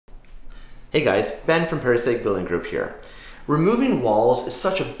Hey guys, Ben from Parasaic Building Group here. Removing walls is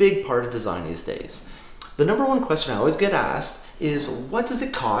such a big part of design these days. The number one question I always get asked is, what does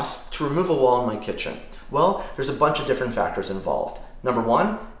it cost to remove a wall in my kitchen? Well, there's a bunch of different factors involved. Number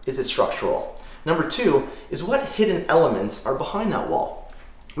one, is it structural? Number two is what hidden elements are behind that wall?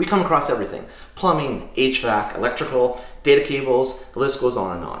 We come across everything: plumbing, HVAC, electrical, data cables, the list goes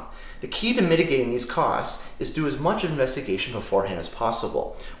on and on. The key to mitigating these costs is do as much investigation beforehand as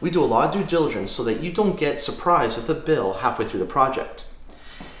possible. We do a lot of due diligence so that you don't get surprised with a bill halfway through the project.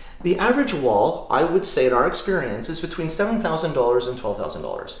 The average wall, I would say in our experience, is between $7,000 and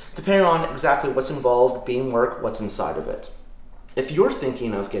 $12,000, depending on exactly what's involved, beamwork, what's inside of it. If you're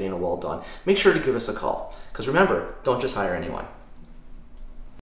thinking of getting a wall done, make sure to give us a call. Because remember, don't just hire anyone.